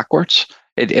massively backwards.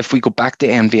 If we go back to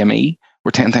NVMe,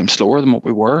 we're 10 times slower than what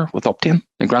we were with Optane.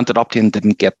 And granted, Optane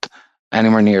didn't get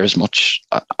anywhere near as much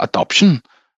adoption,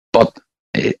 but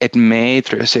it may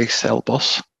through a CXL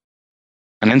bus.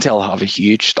 And Intel have a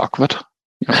huge stock of it,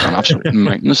 an absolute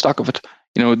mountain of stock of it.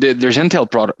 There's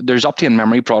Intel there's Optane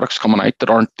memory products coming out that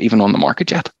aren't even on the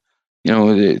market yet.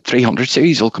 The 300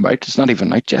 series will come out. It's not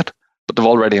even out yet, but they've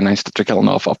already announced that they're killing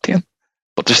off Optane.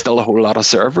 But there's still a whole lot of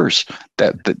servers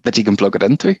that you can plug it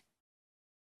into.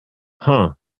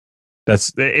 Huh.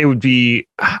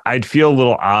 I'd feel a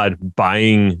little odd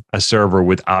buying a server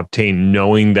with Optane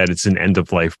knowing that it's an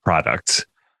end-of-life product.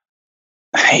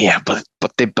 Yeah, but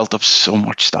they built up so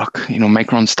much stock.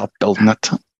 Micron stopped building it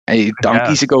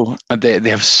donkeys ago. They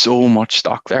have so much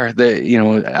stock there. I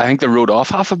think they wrote off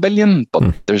 $500 million,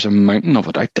 but there's a mountain of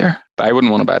it out there. But I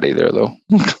wouldn't want to bet either, though.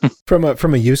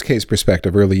 From a use case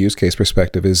perspective, early use case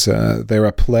perspective, is there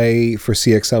a play for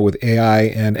CXL with AI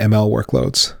and ML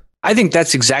workloads? I think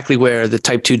that's exactly where the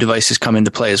Type 2 devices come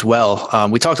into play as well.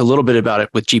 We talked a little bit about it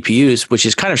with GPUs, which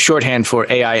is kind of shorthand for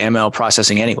AI ML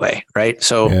processing anyway, right?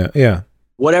 So yeah.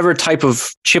 Whatever type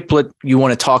of chiplet you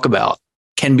want to talk about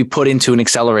can be put into an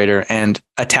accelerator and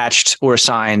attached or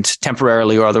assigned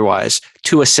temporarily or otherwise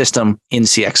to a system in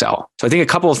CXL. So I think a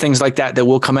couple of things like that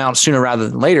will come out sooner rather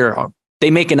than later. They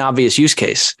make an obvious use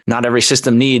case. Not every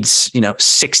system needs,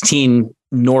 16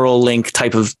 neural link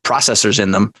type of processors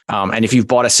in them. And if you've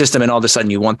bought a system and all of a sudden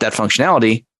you want that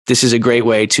functionality, this is a great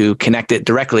way to connect it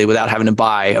directly without having to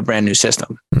buy a brand new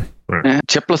system.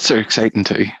 Chiplets are exciting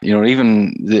too.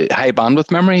 Even the high bandwidth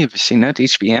memory, have you seen that?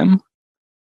 HBM?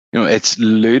 It's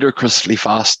ludicrously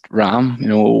fast RAM,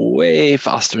 way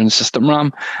faster than system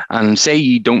RAM. And say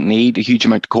you don't need a huge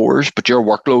amount of cores, but your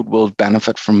workload will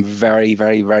benefit from very,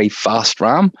 very, very fast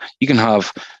RAM. You can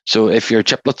have, so if your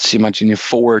chiplets, you imagine you have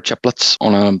 4 chiplets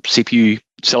on a CPU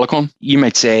silicon, you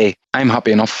might say, I'm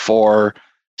happy enough for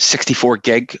 64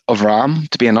 gig of RAM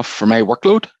to be enough for my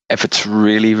workload if it's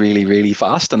really, really, really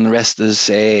fast, and the rest is,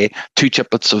 say, 2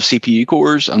 chiplets of CPU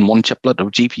cores and 1 chiplet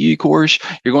of GPU cores.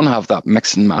 You're going to have that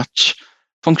mix and match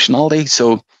functionality.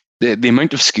 So the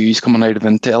amount of SKUs coming out of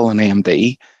Intel and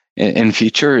AMD in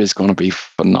future is going to be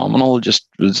phenomenal. Just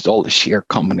all the sheer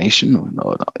combination,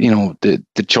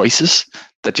 the choices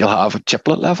that you'll have at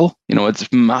chiplet level. It's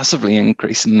massively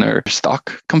increasing their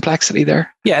stock complexity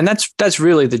there. Yeah, and that's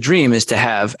really the dream, is to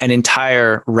have an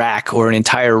entire rack or an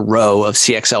entire row of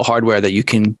CXL hardware that you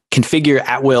can configure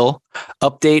at will,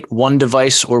 update one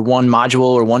device or one module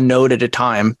or one node at a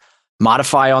time,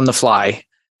 modify on the fly,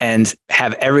 and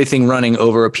have everything running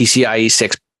over a PCIe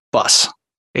 6 bus,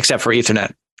 except for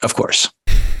Ethernet, of course.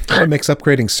 It makes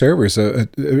upgrading servers,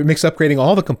 it makes upgrading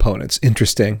all the components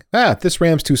interesting. This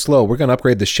RAM's too slow. We're going to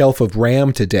upgrade the shelf of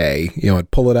RAM today, and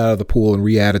pull it out of the pool and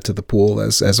re-add it to the pool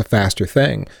as a faster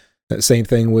thing. Same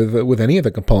thing with any of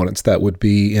the components that would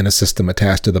be in a system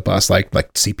attached to the bus, like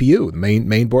CPU, the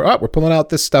main board. We're pulling out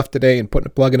this stuff today and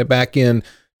plugging it back in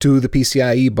to the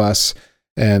PCIe bus,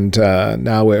 and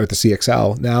now we're at the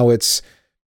CXL. Now it's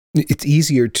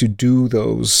easier to do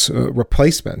those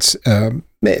replacements.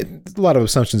 A lot of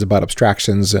assumptions about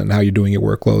abstractions and how you're doing your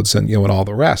workloads and and all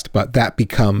the rest, but that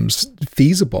becomes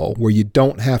feasible where you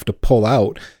don't have to pull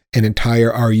out an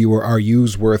entire RU or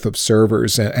RU's worth of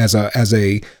servers as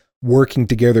a working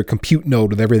together compute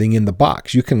node with everything in the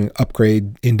box. You can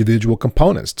upgrade individual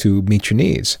components to meet your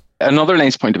needs. Another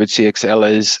nice point about CXL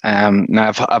is,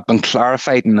 now I've been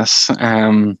clarifying this,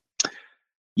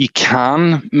 you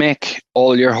can make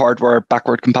all your hardware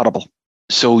backward compatible.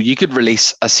 So you could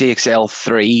release a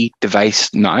CXL3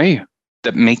 device now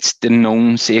that meets the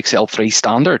known CXL3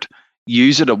 standard,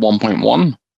 use it at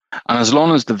 1.1. And as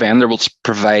long as the vendor will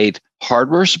provide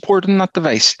hardware support in that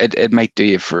device, it might do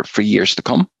you for years to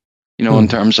come, in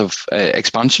terms of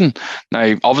expansion.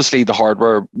 Now, obviously, the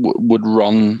hardware would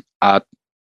run at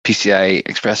PCI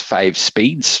Express 5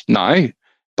 speeds now,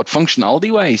 but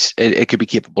functionality-wise, it could be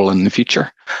capable in the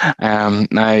future. Now,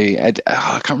 I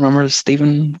can't remember,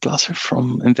 Stephen Glasser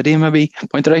from NVIDIA maybe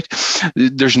pointed out,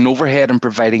 there's an overhead in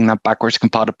providing that backwards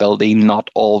compatibility. Not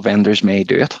all vendors may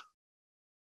do it.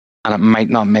 And it might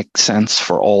not make sense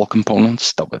for all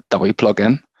components that we plug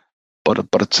in, but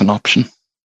it's an option.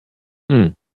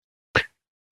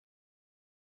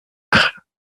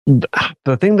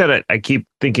 The thing that I keep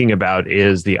thinking about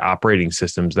is the operating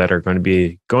systems that are going to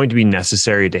be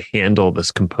necessary to handle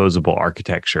this composable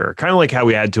architecture. Kind of like how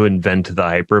we had to invent the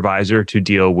hypervisor to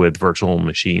deal with virtual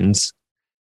machines.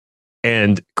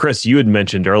 And Chris, you had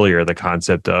mentioned earlier the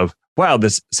concept of, wow,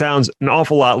 this sounds an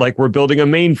awful lot like we're building a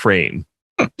mainframe.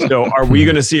 So are we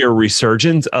going to see a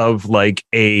resurgence of like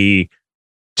a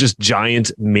just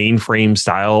giant mainframe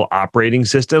style operating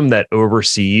system that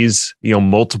oversees,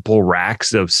 multiple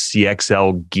racks of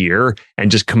CXL gear and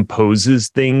just composes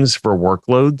things for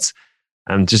workloads?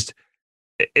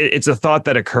 It's a thought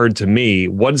that occurred to me.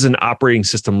 What does an operating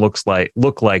system look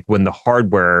like when the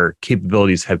hardware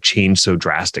capabilities have changed so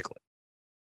drastically?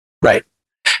 Right.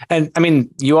 And I mean,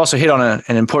 you also hit on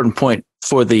an important point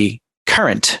for the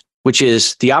current, which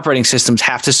is the operating systems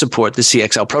have to support the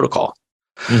CXL protocol.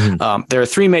 Mm-hmm. There are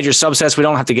three major subsets. We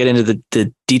don't have to get into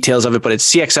the details of it, but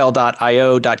it's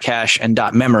CXL.io, .cache, and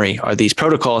 .memory are these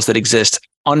protocols that exist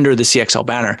under the CXL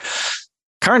banner.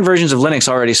 Current versions of Linux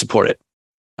already support it.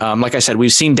 Like I said,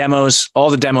 we've seen demos.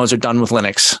 All the demos are done with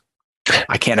Linux.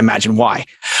 I can't imagine why.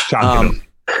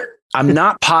 I'm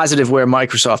not positive where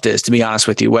Microsoft is, to be honest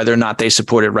with you, whether or not they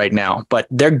support it right now, but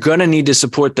they're going to need to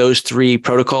support those three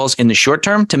protocols in the short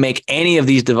term to make any of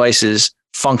these devices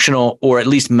functional, or at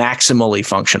least maximally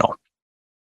functional.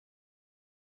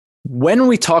 When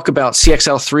we talk about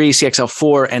CXL3,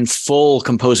 CXL4, and full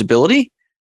composability,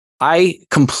 I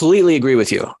completely agree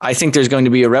with you. I think there's going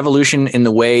to be a revolution in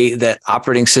the way that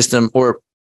operating system, or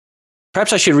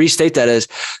perhaps I should restate that as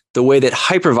the way that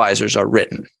hypervisors are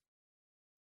written.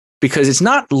 Because it's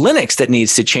not Linux that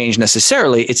needs to change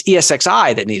necessarily, it's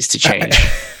ESXi that needs to change.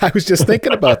 I was just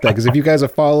thinking about that, because if you guys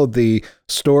have followed the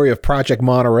story of Project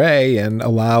Monterey and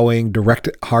allowing direct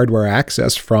hardware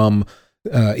access from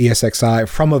ESXi,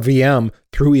 from a VM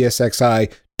through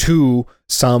ESXi to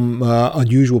some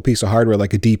unusual piece of hardware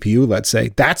like a DPU, let's say,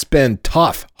 that's been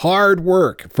tough, hard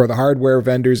work for the hardware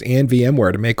vendors and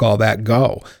VMware to make all that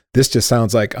go. This just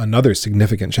sounds like another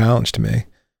significant challenge to me.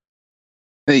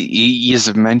 You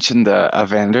have mentioned a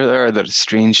vendor there that is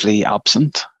strangely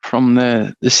absent from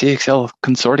the CXL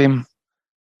consortium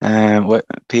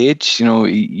page.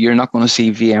 You're not going to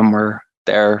see VMware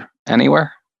there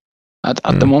anywhere at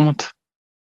the moment.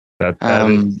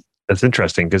 That's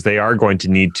interesting, because they are going to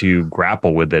need to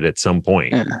grapple with it at some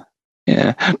point.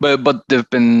 Yeah. But they've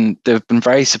been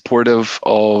very supportive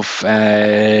of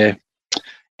NVMe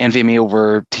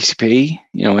over TCP.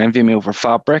 NVMe over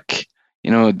Fabric.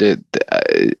 Are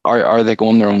they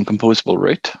going their own composable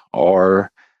route, or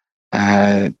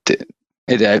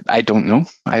I don't know.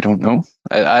 I don't know.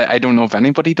 I don't know if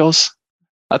anybody does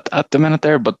at the minute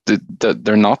there, but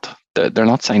they're not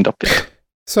signed up yet.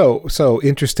 So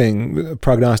interesting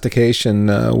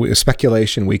prognostication,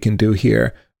 speculation we can do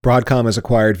here. Broadcom has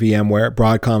acquired VMware.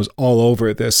 Broadcom's all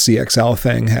over this CXL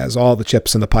thing, has all the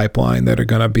chips in the pipeline that are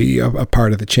going to be a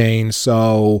part of the chain.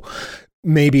 So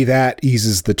maybe that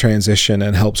eases the transition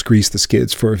and helps grease the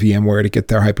skids for VMware to get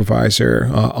their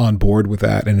hypervisor on board with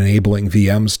that and enabling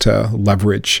VMs to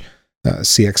leverage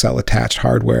CXL attached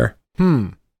hardware.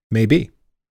 Maybe.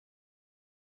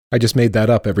 I just made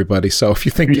that up, everybody. So if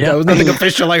you think that was nothing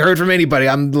official I heard from anybody,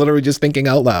 I'm literally just thinking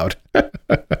out loud.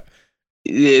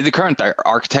 The current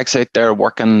architects out there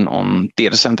working on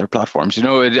data center platforms,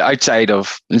 outside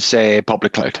of, say,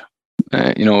 public cloud.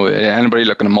 Anybody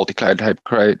looking at multi-cloud,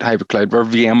 hybrid cloud, where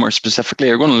VMware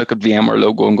specifically are going to look at VMware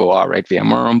logo and go, all right,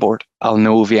 VMware on board. I'll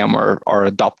know VMware are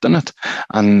adopting it.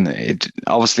 And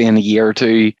obviously in a year or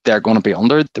two, they're going to be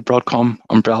under the Broadcom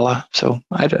umbrella. So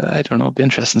I don't know. It'll be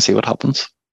interesting to see what happens.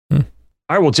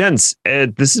 All right, well, gents,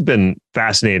 this has been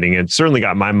fascinating. It certainly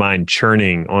got my mind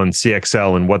churning on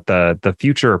CXL and what the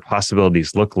future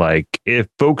possibilities look like. If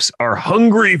folks are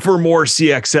hungry for more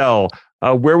CXL,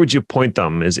 where would you point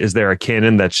them? Is there a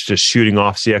cannon that's just shooting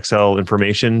off CXL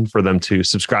information for them to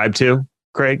subscribe to,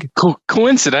 Craig?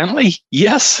 Coincidentally,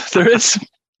 yes, there is.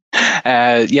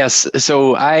 Yes,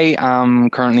 so I am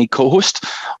currently co-host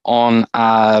on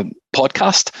a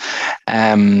podcast.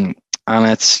 And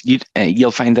it's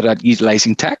you'll find it at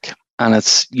Utilizing Tech, and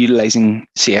it's utilizing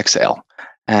CXL.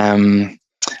 And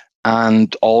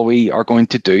all we are going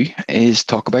to do is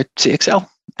talk about CXL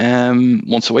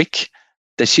once a week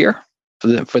this year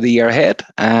for the year ahead.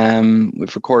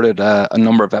 We've recorded a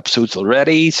number of episodes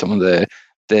already. Some of the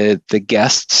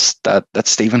guests that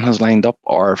Stephen has lined up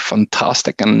are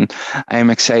fantastic, and I'm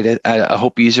excited. I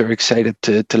hope you are excited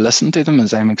to listen to them,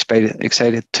 as I'm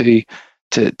excited to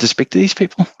speak to these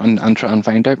people and try and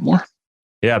find out more.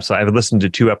 Yeah, so I've listened to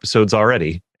 2 episodes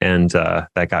already, and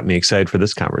that got me excited for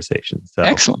this conversation. So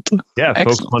excellent. Yeah, if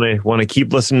folks want to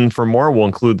keep listening for more, we'll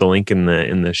include the link in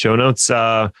the show notes.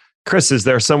 Chris, is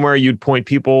there somewhere you'd point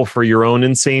people for your own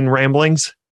insane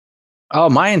ramblings? Oh,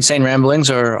 my insane ramblings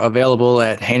are available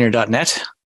at hainer.net.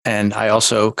 And I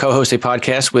also co-host a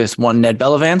podcast with one Ned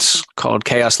Bellavance called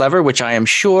Chaos Lever, which I am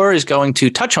sure is going to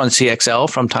touch on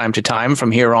CXL from time to time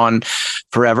from here on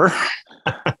forever.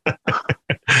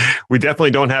 We definitely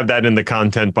don't have that in the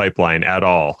content pipeline at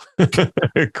all.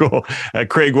 Cool.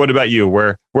 Craig, what about you?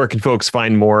 Where can folks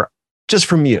find more just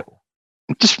from you?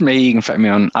 Just from me, you can find me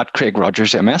on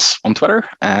 @CraigRogersMS on Twitter.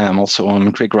 I'm also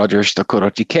on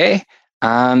craigrogers.co.uk,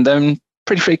 and I'm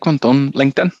pretty frequent on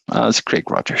LinkedIn as Craig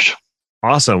Rogers.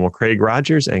 Awesome. Well, Craig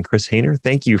Rogers and Chris Hainer,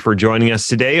 thank you for joining us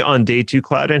today on Day 2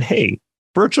 Cloud. And hey,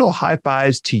 virtual high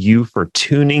fives to you for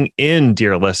tuning in,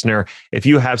 dear listener. If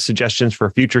you have suggestions for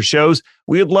future shows,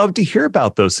 we would love to hear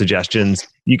about those suggestions.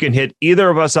 You can hit either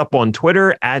of us up on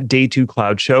Twitter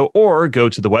 @Day2Cloud or go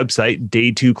to the website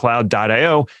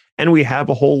day2cloud.io. And we have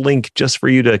a whole link just for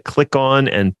you to click on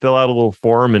and fill out a little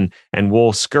form, and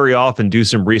we'll scurry off and do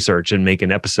some research and make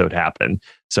an episode happen.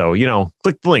 So,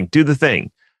 click the link, do the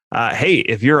thing. Hey,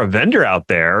 if you're a vendor out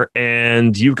there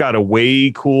and you've got a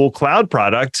way cool cloud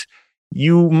product,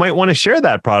 you might want to share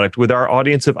that product with our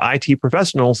audience of IT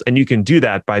professionals, and you can do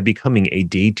that by becoming a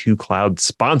Day 2 Cloud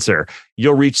sponsor.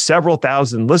 You'll reach several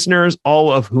thousand listeners,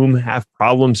 all of whom have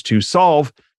problems to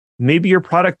solve. Maybe your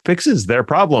product fixes their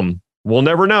problem. We'll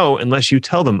never know unless you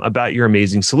tell them about your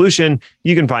amazing solution.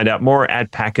 You can find out more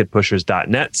at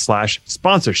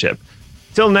packetpushers.net/sponsorship.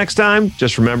 Till next time,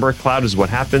 just remember, cloud is what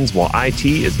happens while IT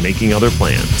is making other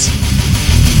plans.